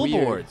Science up some was weird.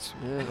 billboards,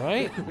 Yeah.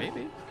 right?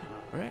 Maybe.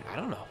 Right? I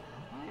don't know.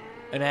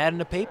 An ad in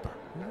the paper.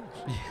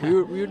 We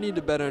would need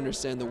to better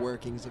understand the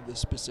workings of this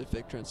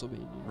specific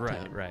Transylvania Right,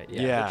 town. right.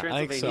 Yeah. the I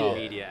think Transylvania so.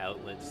 media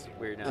outlets,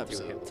 we're not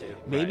too hip Absolutely. to.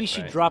 Maybe Right,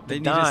 she right. dropped They a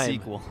need a dime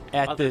sequel.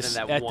 at Other this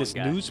than that one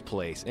guy. news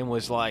place and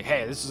was like,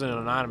 "Hey, this is an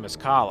anonymous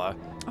caller."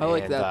 I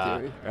like And, that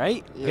theory.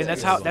 right? Yeah, and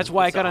that's it's- how. That's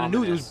why I it's got on the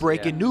news. It was ominous,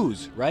 breaking yeah.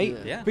 news, right?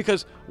 Yeah. Yeah.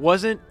 Because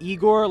wasn't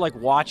Igor like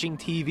watching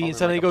TV and Calling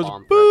suddenly like a goes,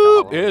 bomb threat to "Boop!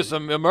 Halloween." Here's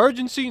some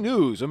emergency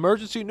news.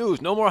 Emergency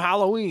news. No more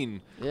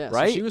Halloween." Yeah,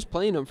 Right? so she was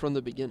playing him from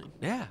the beginning.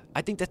 Yeah,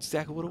 I think that's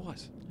exactly what it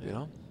was. You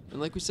know?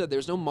 And like we said,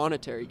 there's no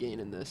monetary gain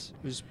in this.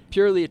 It was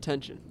purely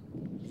attention.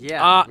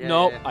 Yeah. yeah,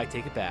 No, yeah. I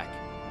take it back.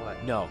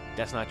 What? No,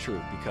 that's not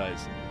true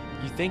because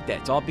you think that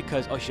it's all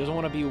because she doesn't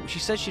want to be. She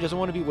says she doesn't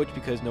want to be witch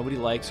because nobody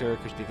likes her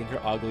because they think her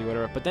ugly or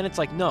whatever. But then it's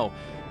like, no,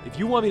 if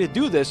you want me to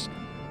do this,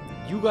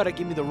 you got to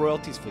give me the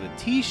royalties for the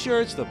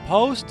T-shirts, the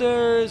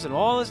posters, and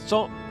all this.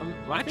 So, in I think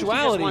she just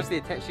actuality, wants the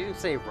attention. She didn't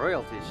say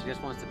royalties. She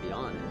just wants to be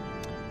on it.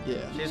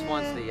 Yeah. She just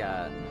wants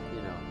the,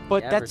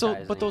 but the that's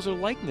advertising. but those are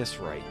likeness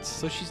rights,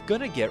 so she's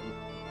gonna get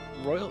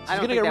royalties. I She's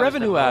don't gonna think get that was the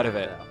revenue out of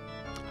motive, it.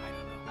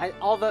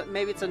 though.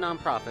 Maybe it's a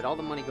non-profit. All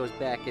the money goes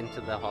back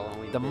into the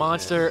Halloween. The business.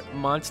 monster, The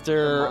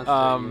Monster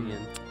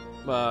Union.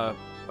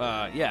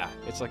 yeah,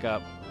 it's like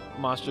a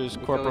Monsters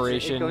It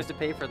Corporation. Goes to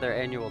pay for their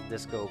annual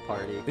disco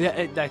party.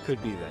 Yeah, that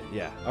could be then.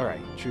 Yeah. All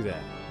right. True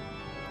that.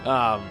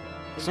 And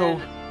So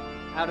then,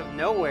 out of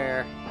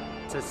nowhere,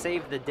 to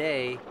save the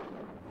day,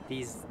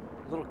 these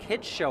little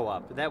kids show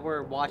up that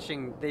were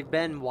watching. They've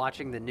been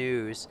watching the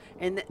news,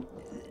 and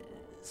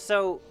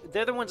So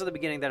they're the ones at the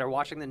beginning that are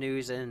watching the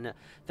news, and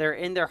they're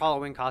in their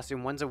Halloween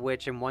costume. One's a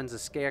witch and one's a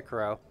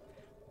scarecrow.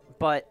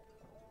 But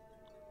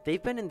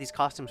they've been in these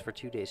costumes for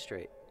 2 days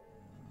straight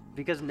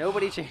because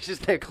nobody changes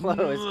their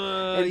clothes.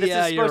 And this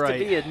yeah, is you're supposed to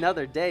right. be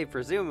another day,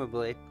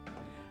 presumably.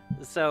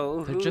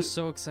 So They're just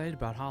so excited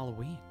about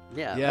Halloween.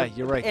 Yeah,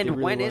 you're right. They And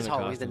really when were is in the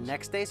Halloween? The costumes.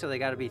 next day, so they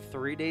got to be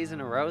 3 days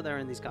in a row. They're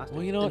in these costumes.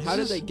 Well, you know, And how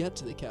did this they is- get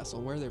to the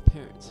castle? Where are their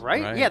parents?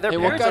 Right? Right. Yeah, their Hey,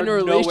 what parents kind are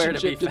of nowhere to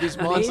be relationship do these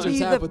found. monsters Maybe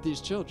have the- with these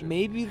children?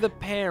 Maybe the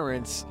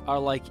parents are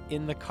like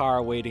in the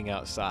car waiting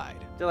outside.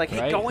 They're like,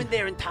 hey, Right? go in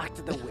there and talk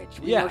to the witch.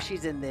 We Yeah. know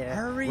she's in there.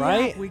 Hurry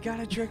Right? up, we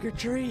gotta trick or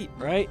treat.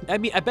 Right? I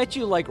mean, I bet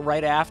you, like,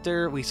 right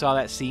after we saw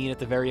that scene at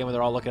the very end where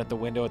they're all looking at the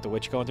window at the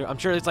witch going through, I'm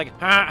sure it's like,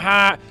 ha,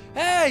 ha,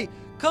 hey,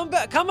 come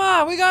back, come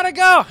on, we gotta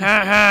go, ha,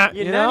 ha,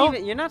 you know?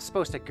 You're not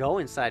supposed to go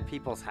inside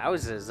people's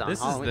houses on This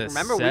is Halloween. the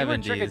Remember, we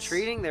went 70s. trick or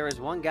treating. There was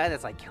one guy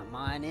that's like, "Come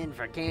on in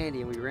for candy,"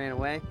 and we ran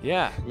away.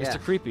 Yeah, Yeah.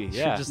 Mr. Creepy, Should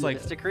yeah. just like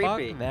Mr.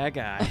 Creepy. fuck that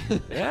guy.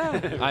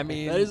 Yeah, I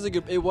mean, That is a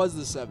good. It was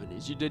the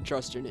 70s. You did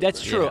trust your neighbor.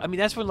 that's true. Yeah. I mean,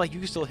 that's when, like, you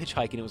could still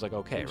hitchhike and it was like,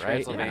 okay, In right?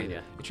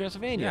 Transylvania. In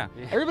Transylvania.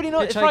 Yeah. Everybody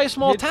knows, it's Hitchhike- probably a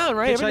small hitch- town,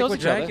 right? Everybody hitchhike knows with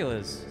each other.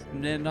 Dracula's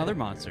and other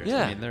monsters.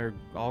 Yeah. I mean, they're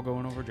all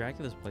going over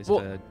Dracula's place Well,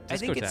 to I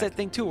think it's that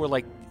thing, too, where,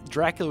 like,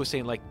 Dracula was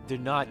saying, like, they're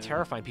not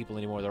terrifying people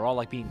anymore. They're all,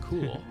 like, being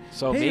cool.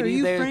 So Hey, maybe are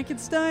you they're...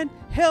 Frankenstein?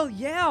 Hell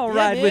yeah, I'll Yeah,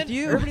 ride man, with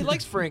you. Everybody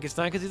likes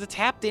Frankenstein because he's a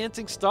tap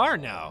dancing star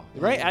now,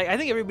 right? I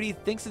think everybody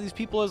thinks of these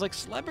people as like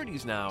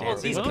celebrities now. Well,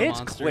 Dancing these with kids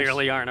monsters.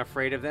 clearly aren't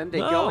afraid of them. They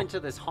No. go into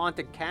this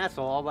haunted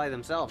castle all by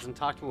themselves and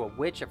talk to a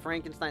witch, a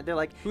Frankenstein. They're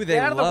like, Who they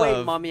 "Get out of the way,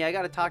 love. mummy! I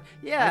gotta talk."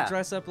 I Yeah.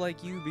 dress up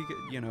like you because,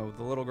 you know,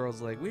 the little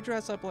girl's like, we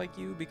dress up like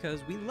you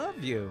because we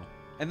love you.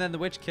 And then the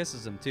witch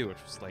kisses him too, which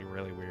was like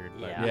really weird.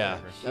 But Yeah. Yeah.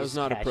 whatever. That was She's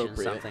not catching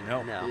appropriate. Something.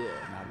 No. No. Yeah.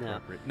 Not No.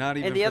 appropriate. Not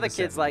even And the for other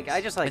kids like, 70s.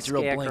 I just like It's a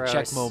real blank check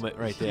scarecrows. moment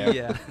right there.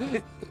 Yeah.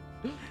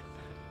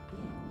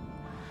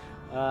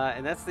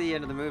 And that's the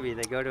end of the movie.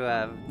 They go to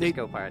a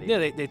disco party.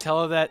 Yeah, they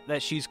tell her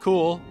that she's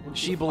cool, and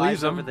she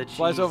believes flies over them. the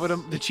Flies over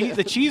cheese. them.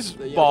 The cheese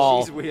The yellow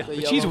ball. cheese wheel. The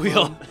The cheese yellow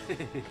wheel.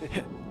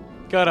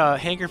 one. Got a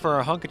hanker for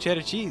a hunk of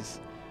cheddar cheese.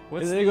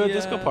 What's And they go to the,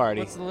 disco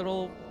party. What's the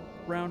little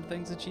round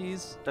things of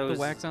cheese? Those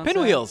the wax on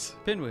Pinwheels.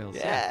 Pinwheels.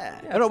 Yeah.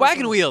 Yeah, Oh, no, it's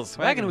wagon like- wheels.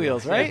 wagon Wagon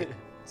wheels, wheels. right?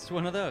 It's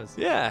one of those.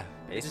 Yeah.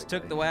 They just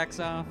took the wax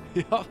off.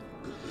 Yup.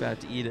 About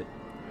to eat it.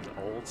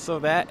 So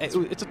that it's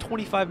a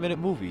 25-minute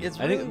movie. It's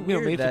I really think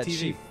weird made that for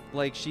TV.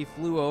 she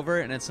flew over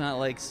and it's not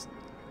like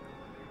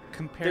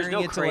comparing no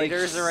it to like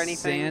craters or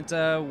anything?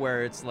 Santa,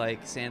 where it's like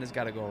Santa's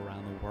got to go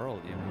around the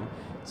world. You know,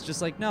 it's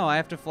just like no, I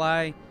have to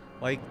fly.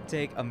 Like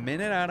take a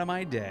minute out of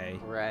my day,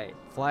 Right.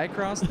 fly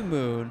across the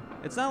moon.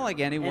 It's not like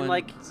anyone.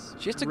 like,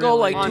 She has to go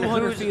like On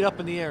 200 whose- feet up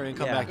in the air and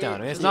come Yeah. back down. I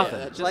mean, it's Yeah, nothing.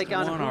 that's just Like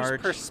on one whose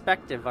arch.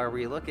 perspective are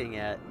we looking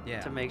at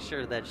Yeah. to make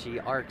sure that she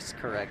arcs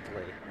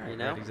correctly? You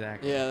know. Right,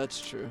 exactly. Yeah,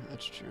 that's true.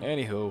 That's true.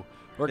 Anywho, So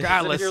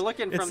regardless, if you're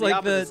looking it's from the like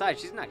opposite the- side,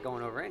 she's not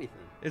going over anything.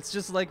 It's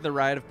just like the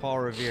ride of Paul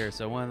Revere.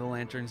 So one of the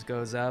lanterns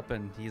goes up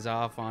and he's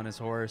off on his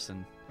horse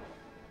and.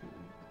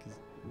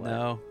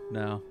 No.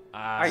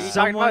 Are you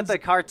talking about Someone's- the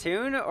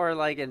cartoon or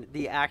like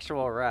the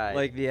actual ride?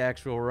 Like the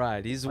actual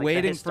ride. He's Like the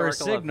waiting for a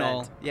historical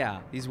signal. event. Yeah,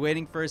 he's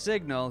waiting for a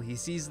signal. He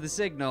sees the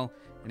signal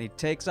and he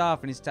takes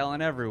off and he's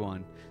telling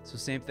everyone. So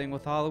same thing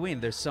with Halloween.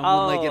 There's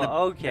someone like in Oh,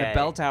 a okay.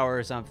 bell tower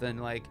or something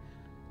like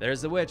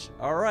there's the witch.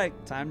 All right,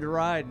 time to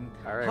ride. And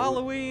All right,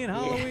 Halloween, Yeah,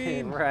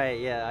 Halloween. right?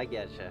 Yeah, I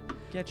get you.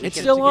 Get your It's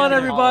shit still on, together.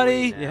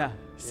 everybody. Halloween, Yeah.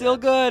 still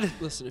good.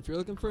 Listen, if you're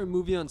looking for a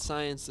movie on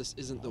science, this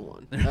isn't the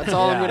one. That's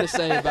all I'm Yeah. gonna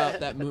say about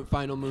that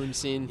final moon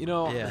scene. You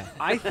know, Yeah.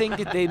 I think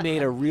that they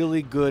made a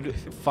really good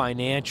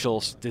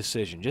financial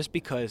decision, just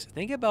because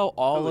think about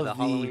all Ooh, of the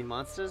Halloween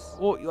monsters.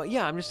 Well,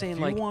 yeah, I'm just saying, If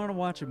like, you want to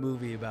watch a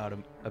movie about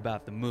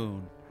the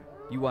moon,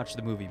 you watch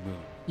the movie Moon.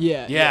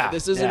 Yeah,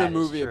 This isn't that a is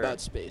movie true. about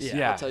space.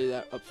 Yeah. I'll tell you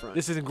that up front.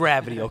 this isn't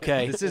Gravity,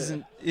 okay? This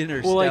isn't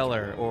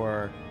Interstellar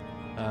or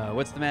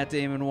what's the Matt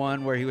Damon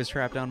one where he was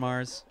trapped on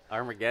Mars?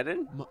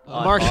 Armageddon.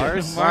 Martian.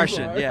 Mars?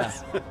 Martian, Mars. yeah.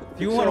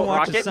 If you want to So,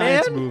 watch a Rocket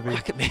science Man? movie,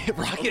 Rocket Man.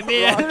 Rocket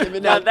Man. Rocket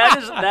Man. Now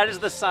that is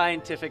the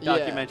scientific Yeah.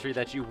 documentary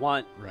that you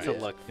want Right. to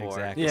look for.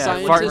 Exactly. Yeah,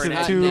 Scientists farts in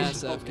at tubes.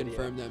 NASA have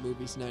confirmed that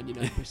movie's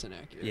 99%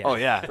 accurate. Yeah. Oh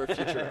yeah. For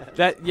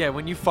future.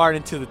 When you fart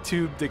into the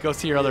tube that goes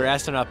to your other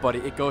astronaut buddy,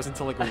 it goes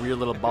into like a weird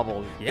little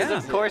bubble. yeah.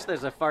 Of course,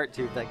 there's a fart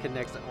tube that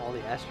connects all the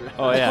astronauts.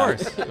 Oh yeah.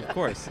 Of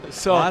course.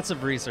 So- Lots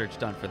of research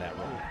done for that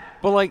one.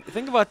 But like,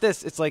 think about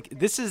this. It's like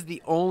this is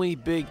the only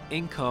big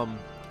income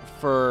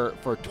for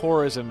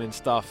tourism and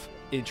stuff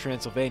in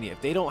Transylvania.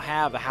 If they don't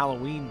have the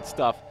Halloween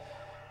stuff,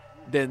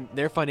 then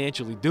they're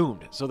financially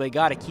doomed. So they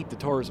got to keep the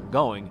tourism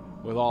going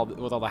with all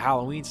the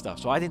Halloween stuff.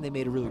 So I think they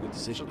made a really good So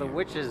decision. the here.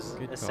 witch is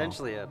Good call.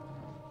 essentially a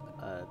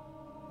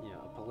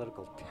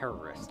political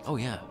terrorist. Oh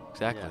yeah,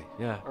 exactly.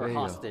 Yeah. Or there you go.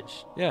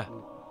 hostage. Yeah.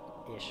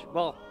 Ish.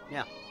 Well,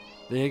 yeah.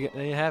 There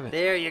you have it.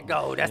 There you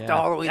go. That's the Yeah.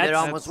 Halloween that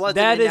That's- almost wasn't.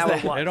 that and is now the-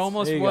 it was. It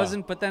almost There you go.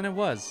 wasn't, but then it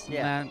was.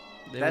 Yeah.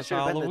 It That was should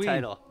have been Halloween. the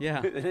title.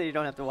 Yeah. You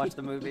don't have to watch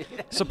the movie.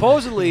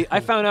 Supposedly,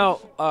 I found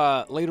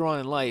out later on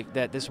in life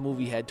that this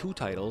movie had two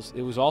titles.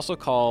 It was also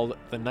called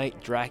The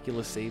Night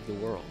Dracula Saved the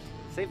World.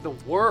 Save the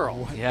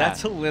world. Yeah.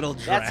 That's a little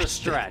drastic. That's a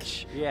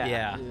stretch. Yeah.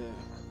 Yeah.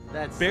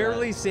 That's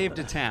Barely saved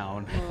a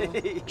town.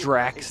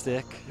 Drac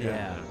stick.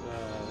 Yeah.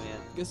 Oh man.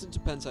 I guess it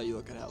depends how you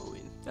look at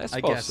Halloween. I I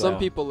suppose guess so. Some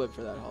people live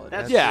for that holiday.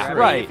 That's Yeah, true.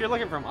 right. If you're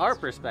looking from our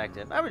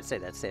perspective, I would say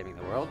that's saving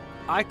the world.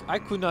 I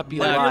could not be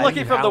But if alive you're looking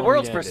when from the Halloween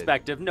world's ended.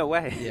 perspective, no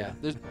way. Yeah.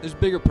 There's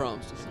bigger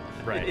problems to solve.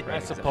 Right. I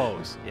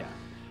suppose. Yeah.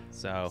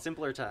 So,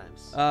 Simpler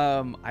times.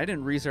 I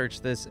didn't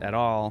research this at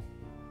all,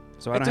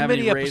 so I It's don't a have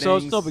mini any episode,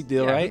 ratings. it's no big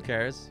deal, Yeah, right? Who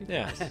cares?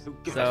 Yeah. Who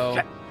gives a So,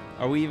 shit?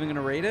 are we even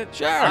gonna rate it?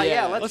 Sure.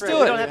 Yeah, let's let's rate do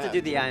We it. don't have to Yeah.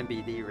 do the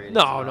IMDb rating.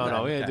 No,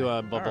 no. We Okay. gotta do a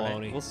All right.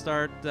 baloney. We'll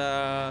start.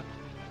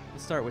 We'll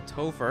start with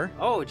Topher.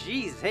 Oh,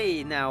 geez.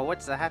 Hey, now,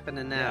 what's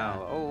happening now?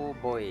 Yeah. Oh,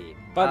 boy.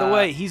 By the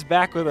way, he's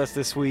back with us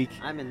this week.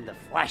 I'm in the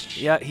flesh.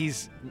 Yeah,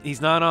 he's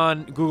not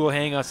on Google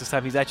Hangouts this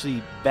time. He's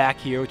actually back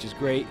here, which is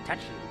great.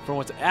 Touching. For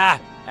once,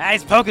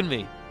 he's poking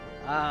me.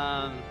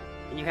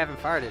 And you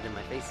haven't farted in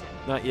my face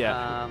yet. Not yet.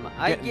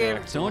 I Getting there.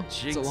 give. Don't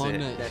jinx It's a long it.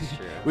 night. That's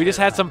true. We just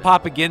had some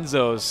Papa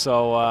Ginzos,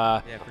 so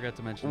Yeah, I forgot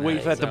to mention wait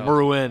that. for that to So-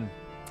 brew in.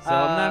 So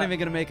I'm not Uh, even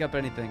gonna make up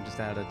anything. Just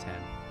out of 10.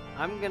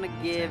 I'm gonna Out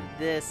of give 10.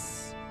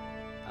 this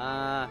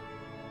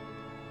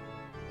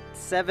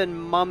 7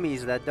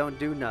 mummies that don't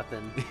do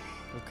nothing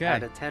Okay.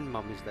 out of 10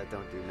 mummies that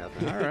don't do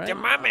nothing. All right. Your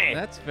mommy.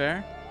 That's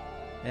fair.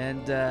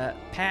 And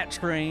Pat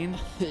Train.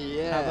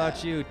 Yeah. How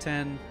about you?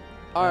 10.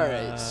 All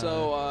right.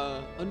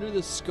 So under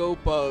the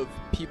scope of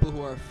people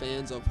who are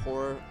fans of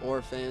horror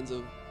or fans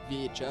of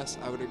VHS,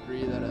 I would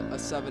agree that a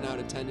 7 out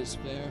of 10 is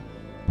fair.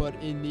 But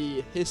in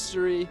the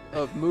history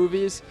of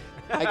movies,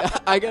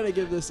 I gotta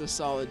give this a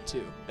solid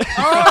 2.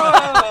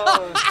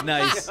 Oh!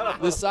 Nice.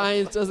 The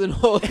science doesn't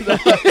hold up.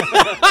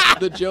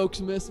 The jokes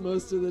miss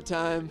most of the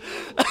time.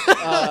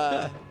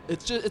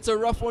 It's a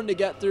rough one to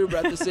get through,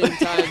 but at the same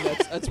time,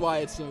 that's why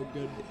it's so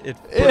good. It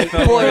For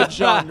felt, like,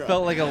 genre.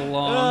 felt like a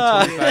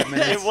long 25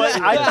 minutes. It was,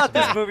 I thought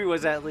this movie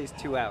was at least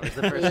 2 hours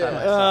the first time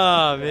I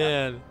saw Oh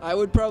man. I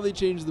would probably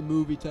change the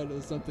movie title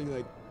to something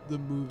like "The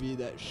Movie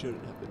That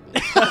Shouldn't Have Been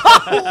Made."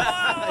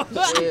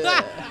 Yeah.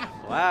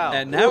 it. Wow.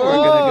 And now we're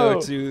gonna Whoa.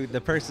 go to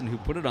the person who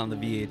put it on the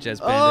VHS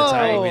Bandits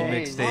Halloween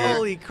dang. mixtape.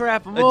 Holy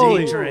crap, Dean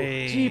moly.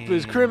 Train.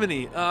 Jeepers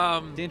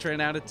criminy. Dean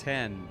Train out of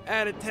 10.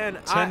 Out of 10.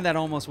 10 that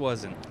almost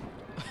wasn't.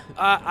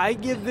 I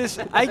give this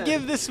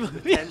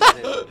movie 10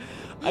 minutes.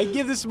 I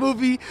give this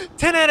movie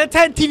 10 out of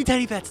 10 teeny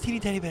tiny bats, teeny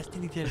tiny bats,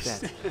 teeny tiny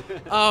bats.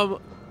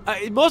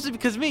 Mostly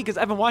because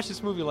I've been watching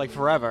this movie like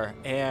forever,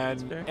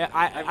 and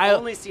I've I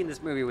only seen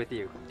this movie with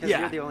you because Yeah.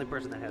 you're the only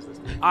person that has this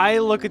movie. I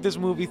look at this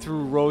movie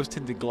through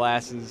rose-tinted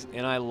glasses,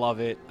 and I love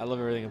it. I love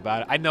everything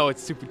about it. I know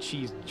it's super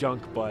cheese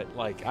junk, but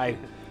like I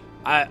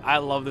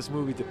love this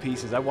movie to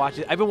pieces. I watch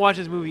it. I've been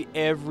watching this movie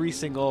every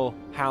single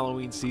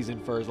Halloween season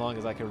for as long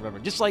as I can remember.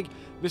 Just like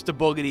Mr.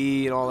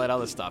 Boogedy and all that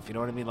other stuff. You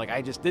know what I mean?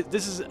 Like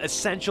this is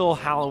essential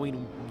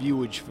Halloween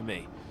viewage for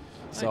me.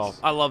 So Nice.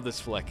 I love this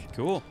flick.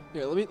 Cool.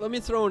 Here, let me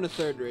throw in a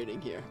third rating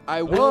here.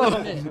 I Whoa.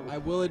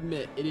 will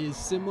admit, it is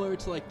similar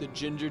to like the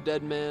Ginger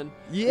Dead Man.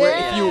 Yeah.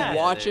 Where if you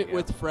watch There it you go.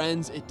 with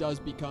friends, it does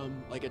become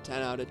like a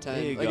 10 out of 10.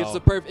 There you Like go. it's the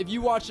perfect. If you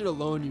watch it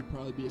alone, you'd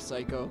probably be a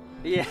psycho.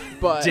 Yeah.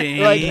 But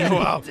Dang. like,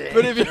 Wow.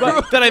 but if you're, Did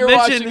I you're mention-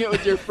 watching it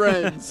with your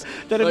friends,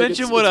 Did I like,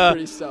 mention it's what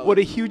pretty solid.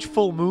 a huge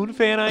Full Moon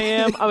fan I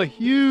am? I'm a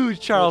huge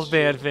Charles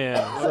Band fan.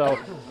 So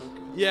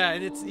yeah,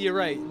 and you're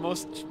right.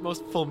 Most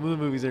Full Moon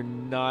movies are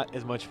not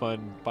as much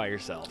fun by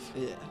yourself.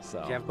 Yeah.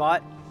 So Jeff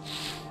Bott,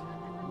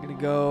 I'm gonna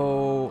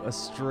go a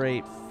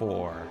straight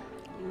 4.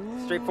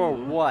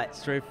 straightforward what?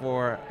 Straight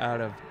 4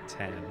 out of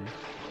 10.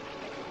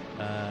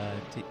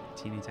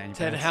 Teeny tiny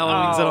 10 bats.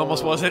 Halloweens that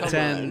almost Oh, wasn't.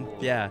 10.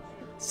 Yeah.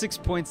 6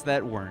 points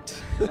that weren't.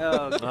 Okay.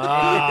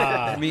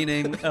 Ah.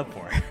 Meaning a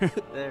 4.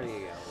 There you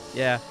go.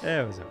 Yeah,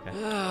 it was okay.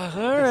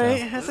 All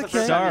right, This that's is the okay.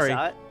 first time you Sorry.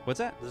 saw it? What's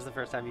that? This is the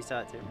first time you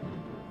saw it too.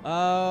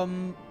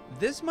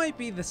 This might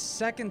be the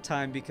second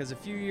time because a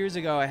few years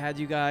ago I had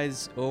you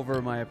guys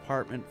over my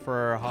apartment for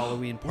our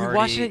Halloween We party.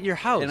 watched it at your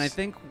house. And I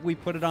think we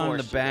put it on in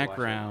the Forced you to watch it.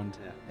 background,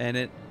 Yeah. and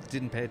it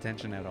didn't pay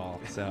attention at all.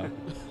 So Yeah, I don't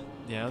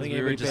 'cause think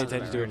we were anybody just, paid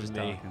attention we were to just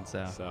me. talking.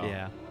 So, So.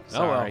 yeah, Oh,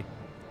 well. sorry.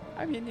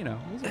 I mean, it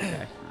was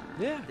okay.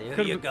 Yeah.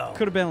 There you go.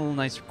 Could have been a little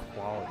nicer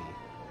quality.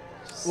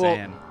 Just Well-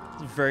 saying,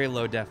 it's very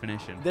low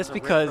definition. That's It's a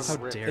rip because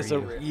from a rip. How dare it's a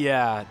you.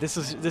 yeah. This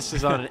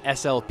is on an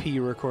SLP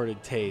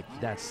recorded tape.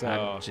 That's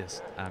So-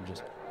 I'm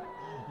just.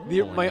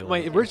 My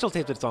pulling you in. original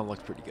tape that's on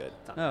looks pretty good.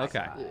 It's on Oh, my okay.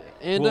 side.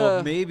 And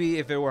well, maybe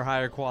if it were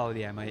higher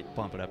quality, I might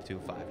bump it up to a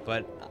 5.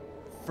 But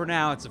for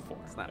now, it's a 4.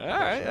 It's not All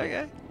right,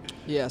 okay.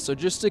 yeah, so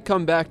just to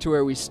come back to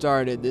where we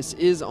started, this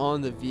is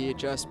on the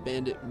VHS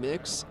Bandit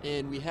mix,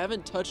 and we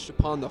haven't touched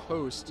upon the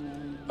host.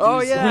 Oh,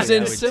 who's- yeah. who's Yeah,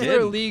 in we similar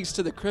did. leagues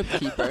to the Crypt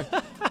Keeper,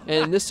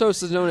 and this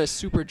host is known as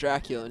Super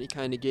Dracula, and he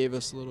kind of gave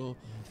us a little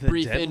The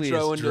brief deadliest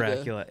intro into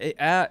Dracula.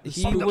 the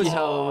He spooky was.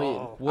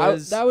 Halloween.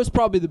 was- that was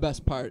probably the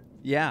best part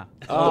Yeah.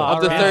 of the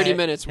alright. 30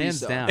 minutes we Hands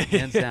saw. down.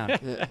 Hands down.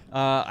 Yeah.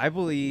 I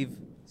believe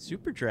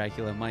Super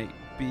Dracula might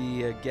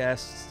be a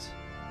guest,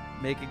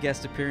 make a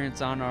guest appearance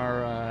on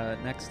our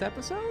next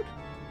episode.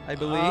 I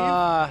believe.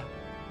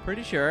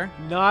 Pretty sure.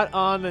 Not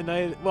on the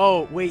night.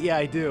 Whoa, wait, yeah,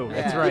 I do.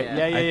 That's Yeah, right.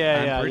 yeah.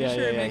 Yeah. I'm pretty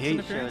sure he yeah. makes an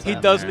appearance He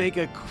on does there. make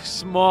a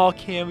small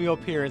cameo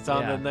appearance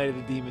on Yeah. the Night of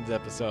the Demons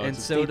episode. And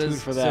so so stay tuned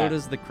does for that. so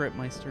does the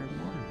Cryptmeister in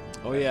one.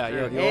 Oh yeah, yeah.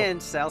 the old-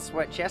 And Sal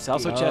Sweatchesky. Sal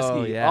Sweatchesky.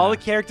 Oh, yeah. All the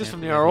characters Can't from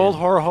forget our old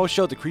him. horror host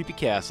show, The Creepy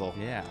Castle.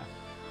 Yeah.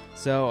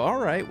 So, all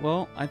right.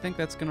 Well, I think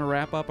that's going to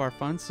wrap up our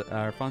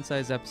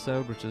fun-sized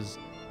episode, which is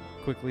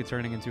quickly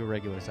turning into a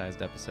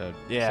regular-sized episode.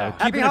 Yeah. So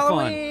Happy keeping it fun.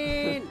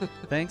 Halloween!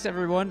 Thanks,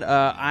 everyone.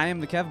 I am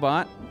the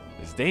KevBot,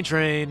 It's Dane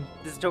Train.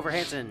 This is Topher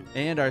Hansen.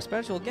 and our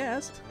special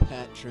guest,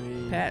 Pat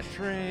Train. Pat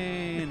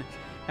Train.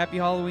 Happy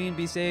Halloween.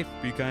 Be safe.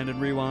 Be kind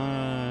and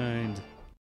rewind.